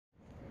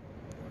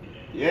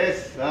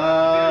Yes,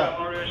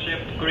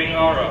 WARSHIP Green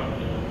Aura.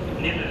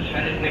 This is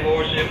Chinese Naval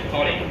Warship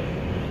calling.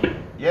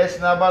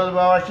 yes, Naval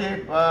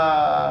Warship,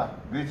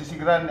 British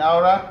Grand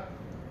Aura.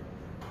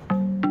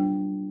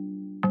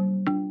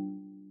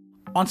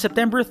 On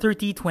September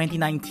 30,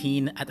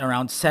 2019, at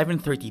around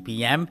 7:30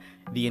 p.m.,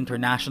 the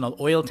international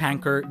oil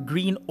tanker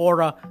Green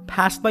Aura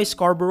passed by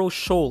Scarborough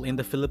Shoal in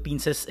the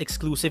Philippines'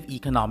 exclusive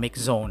economic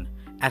zone.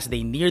 As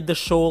they neared the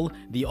shoal,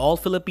 the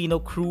all-Filipino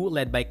crew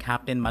led by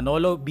Captain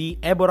Manolo B.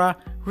 Ebora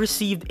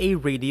received a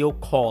radio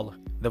call.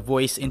 The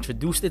voice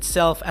introduced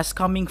itself as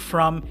coming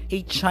from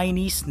a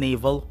Chinese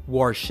naval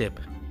warship.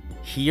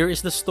 Here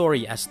is the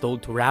story as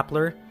told to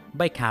Rappler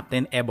by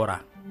Captain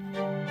Ebora.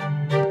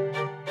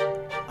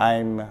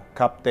 I'm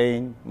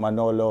Captain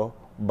Manolo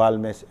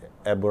Balmes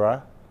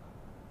Ebora,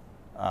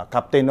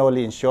 Captain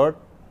Noli in short,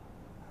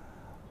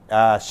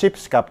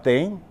 ship's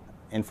captain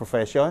in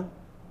profession,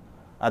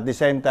 at the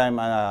same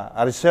time a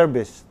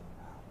reservist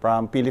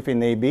from Philippine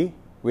Navy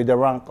with the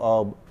rank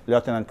of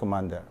Lieutenant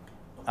Commander.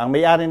 Ang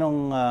may-ari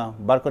ng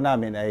barko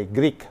namin ay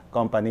Greek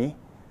company.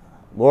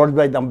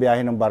 Worldwide ang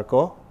biyahe ng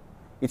barko.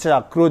 It's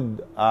a crude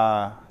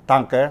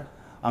tanker.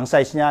 Ang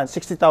size niya,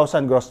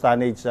 60,000 gross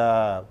tonnage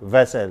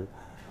vessel.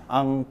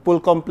 Ang full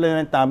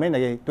complement namin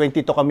ay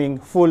 22 kaming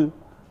full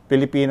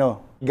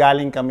Filipino.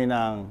 Galing kami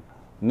ng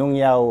Nung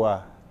Yao,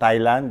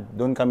 Thailand.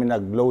 Doon kami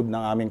nag-load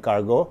ng aming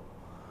cargo.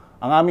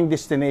 Ang aming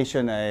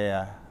destination ay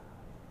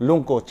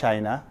Lungko,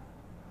 China.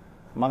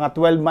 Mga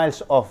 12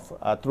 miles off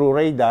through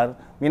radar,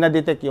 may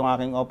na-detect yung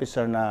aking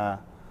officer na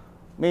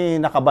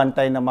may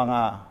nakabantay na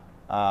mga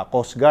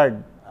Coast Guard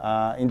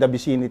in the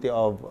vicinity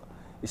of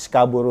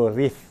Scarborough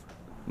Reef.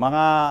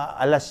 Mga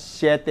alas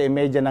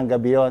 7:30 ng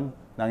gabi yun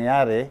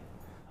nangyari.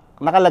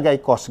 Nakalagay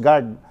Coast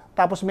Guard.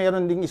 Tapos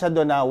mayroon ding isa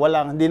doon na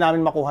hindi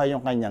namin makuha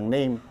yung kanyang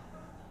name.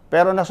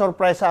 Pero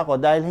na-surprise ako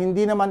dahil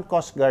hindi naman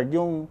Coast Guard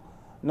yung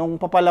nung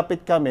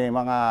papalapit kami,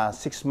 mga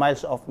 6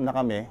 miles off na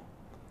kami,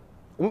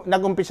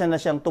 nag-umpisa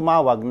na siyang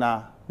tumawag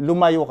na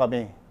lumayo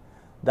kami.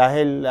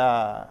 Dahil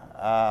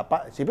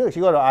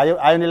siguro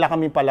ayaw nila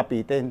kami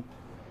palapitin.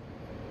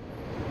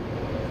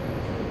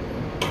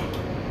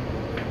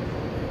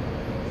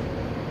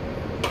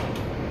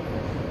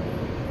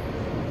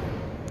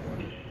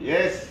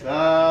 Yes,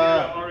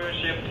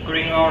 WARSHIP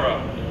Green Aura.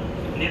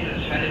 This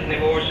is Chinese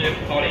Naval Warship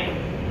calling.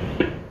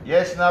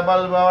 yes,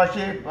 Naval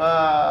Warship,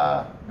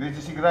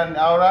 British Grand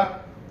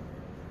Aura.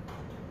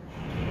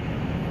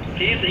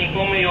 Please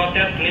inform me your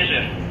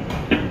destination.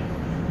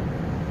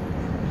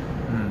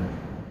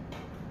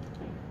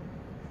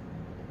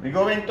 We're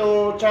going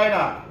to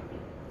China.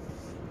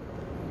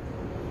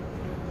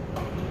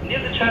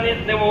 This is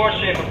Chinese Naval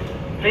Warship.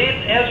 Please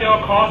adjust your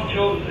course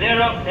to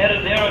 0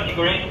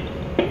 degrees.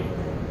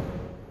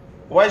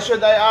 Why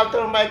should I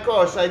alter my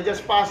course? I'm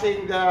just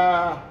passing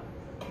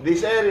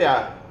this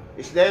area.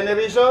 Is there any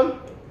reason?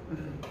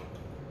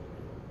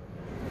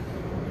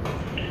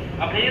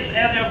 Please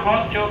adjust your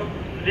course to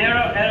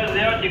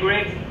 0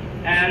 degrees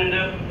and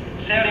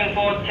sailing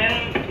for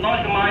 10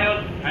 nautical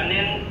miles, and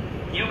then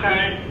you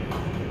can.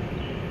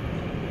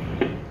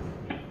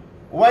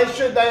 Why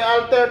should I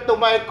alter to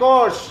my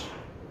course?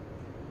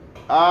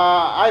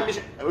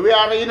 We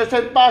are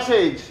innocent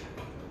passage.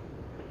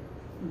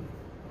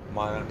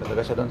 Maharang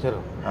talaga siya doon, sir.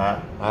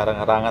 Ha?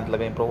 Harang-harangan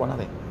talaga yung prowa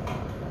natin.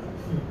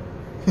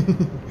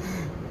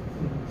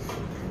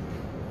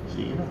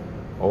 Sige na.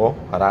 Oo,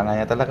 harangan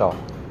niya talaga. Oh.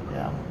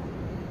 Yeah.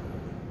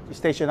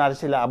 Stationary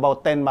sila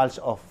about 10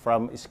 miles off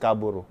from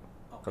Scarborough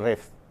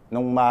Reef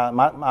nung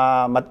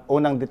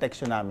unang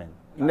detection namin.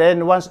 And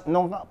then once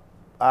nung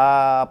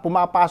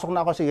pumapasok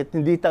na ako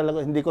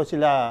hindi ko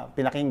sila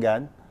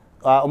pinakinggan.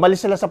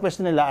 Umalis sila sa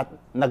pwesto nila at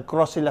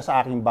nag-cross sila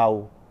sa aking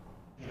bow.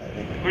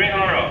 Green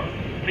Aura,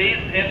 please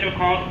adjust your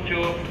course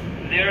to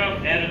 0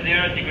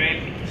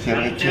 degrees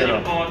and sailing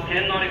for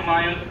 10 nautical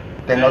miles.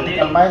 10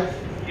 nautical miles?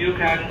 You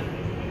can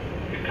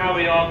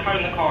recover your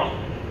current course.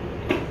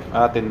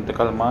 10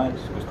 nautical miles.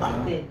 Gusto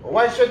mo?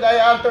 Why should I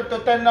alter to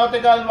 10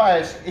 nautical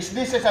miles? Is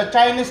this a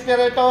Chinese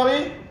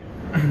territory?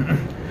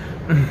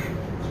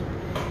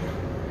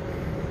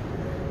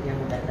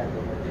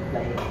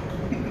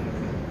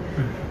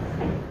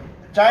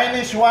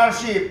 Chinese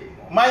warship.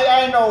 May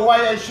I know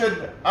why I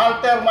should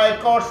alter my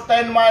course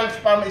 10 miles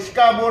from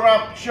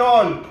Scarborough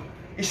Shoal?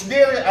 Is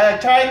there a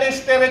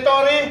Chinese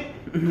territory?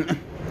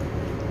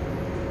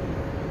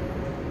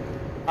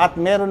 At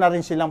meron na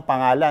rin silang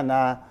pangalan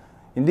na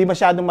hindi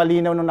masyadong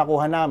malinaw nung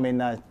nakuha namin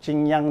na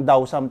Qingyang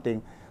daw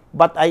something.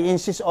 But I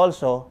insist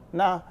also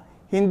na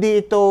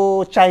hindi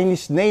ito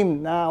Chinese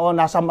name na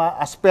nasa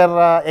as per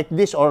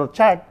ECDIS or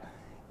chart.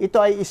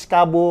 Ito ay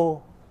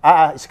Scarborough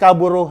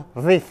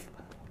Reef.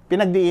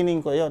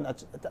 Pinagdiinin ko yon.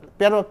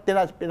 Pero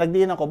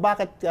pinagdiinan ko,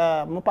 bakit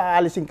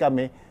mapaalisin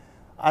kami?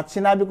 At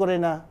sinabi ko rin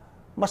na,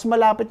 mas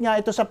malapit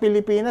nga ito sa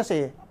Pilipinas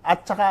eh.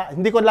 At saka,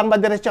 hindi ko lang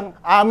madiretsyang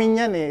amin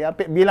yan eh,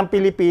 bilang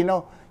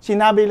Pilipino.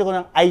 Sinabi ko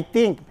ng, I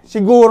think,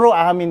 siguro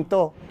amin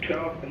to.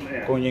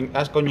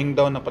 Kunying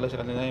daw na pala sa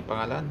kanila yung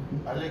pangalan.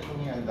 Alay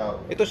kung yan daw.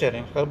 Ito, sir,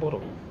 yung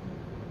Scarborough.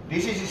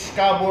 This is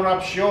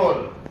Scarborough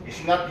Shoal. It's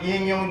not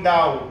Yin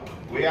Dao.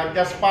 We are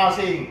just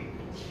passing.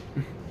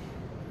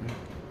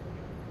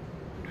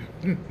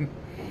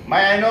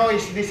 May I know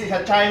is this is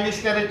a Chinese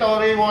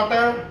territory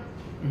water?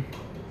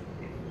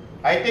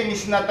 I think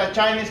it's not a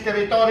Chinese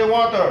territory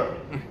water.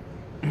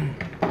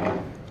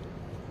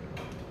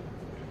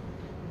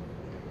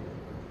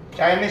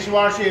 Chinese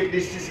warship,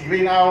 this is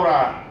Green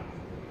Aura.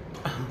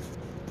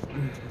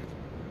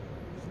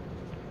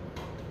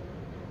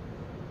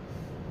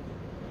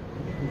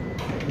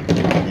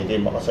 Hindi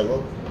kayo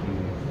makasagot.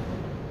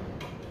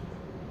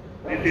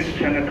 This is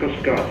China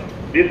Coast Guard.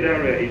 This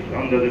area is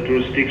under the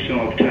jurisdiction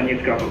of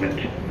Chinese government.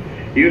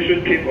 You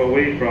should keep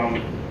away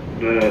from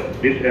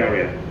this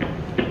area.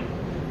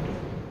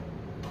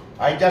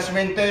 I just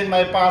maintain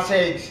my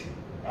passage.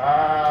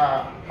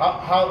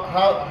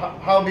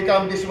 How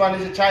become this one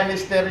is a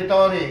Chinese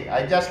territory?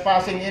 I just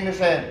passing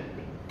innocent.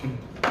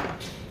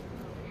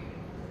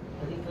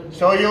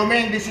 So you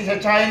mean this is a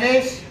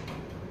Chinese?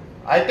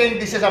 I think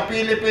this is a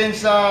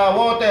Philippines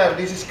water.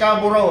 This is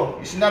Scarborough.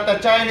 It's not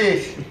a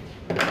Chinese.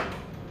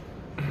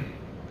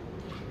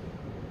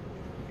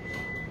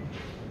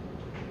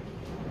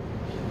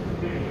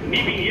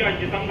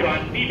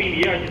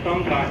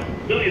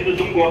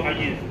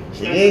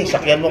 Sige,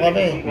 sakyan mo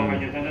kami.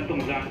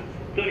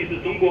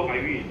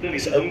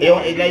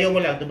 Ilayo mo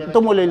lang.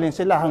 Tumuloy din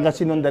sila hanggang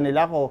sinundan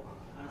nila ako.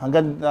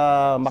 Hanggang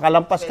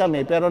makalampas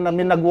kami. Pero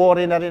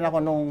nag-worry na rin ako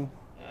nung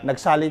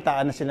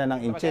nagsalitaan na sila ng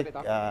Intsik.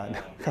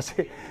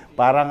 Kasi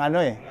parang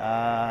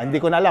hindi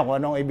ko na alam kung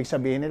anong ibig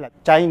sabihin nila.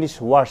 Chinese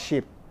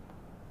warship.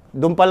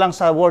 Doon pa lang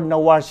sa word na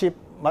warship,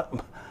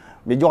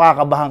 medyo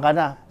kakabahan ka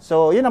na.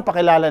 So, yun ang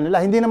pakilala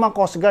nila. Hindi naman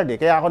Coast Guard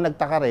Kaya ako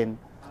nagtaka rin.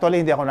 Actually,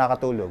 hindi ako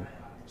nakatulog.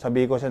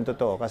 Sabi ko sa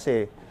totoo.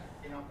 Kasi,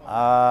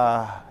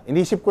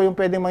 inisip ko yung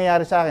pwedeng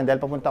mangyari sa akin dahil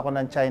papunta ako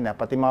ng China,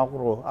 pati mga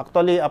crew.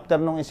 Actually, after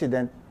nung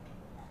incident,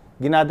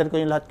 ginadal ko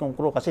yung lahat ng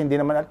crew kasi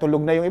hindi naman tulog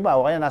na yung iba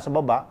o kaya nasa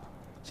baba.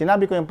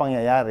 Sinabi ko yung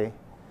pangyayari.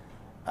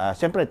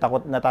 Siyempre,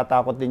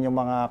 natatakot din yung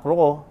mga crew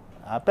ko.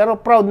 Pero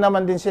proud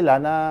naman din sila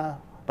na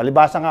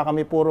palibasa nga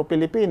kami puro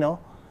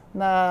Pilipino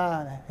na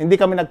hindi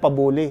kami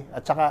nagpabuli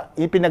at saka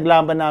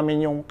ipinaglaban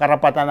namin yung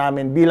karapatan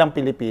namin bilang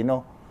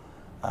Pilipino.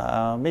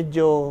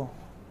 Medyo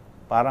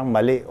parang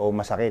mali o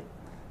masakit.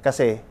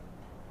 Kasi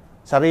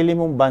sarili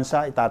mong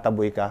bansa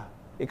itataboy ka.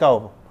 Ikaw,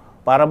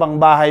 para bang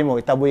bahay mo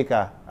itaboy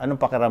ka. Anong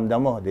pakiramdam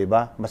mo, 'di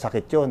ba?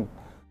 Masakit 'yun.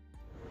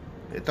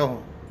 Ito,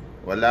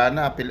 wala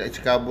na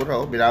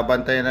Scarborough,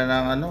 binabantayan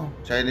na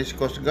ng Chinese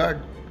Coast Guard.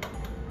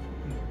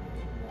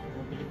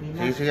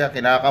 Sige,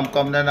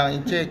 kinakamkam na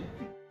ng Intsik.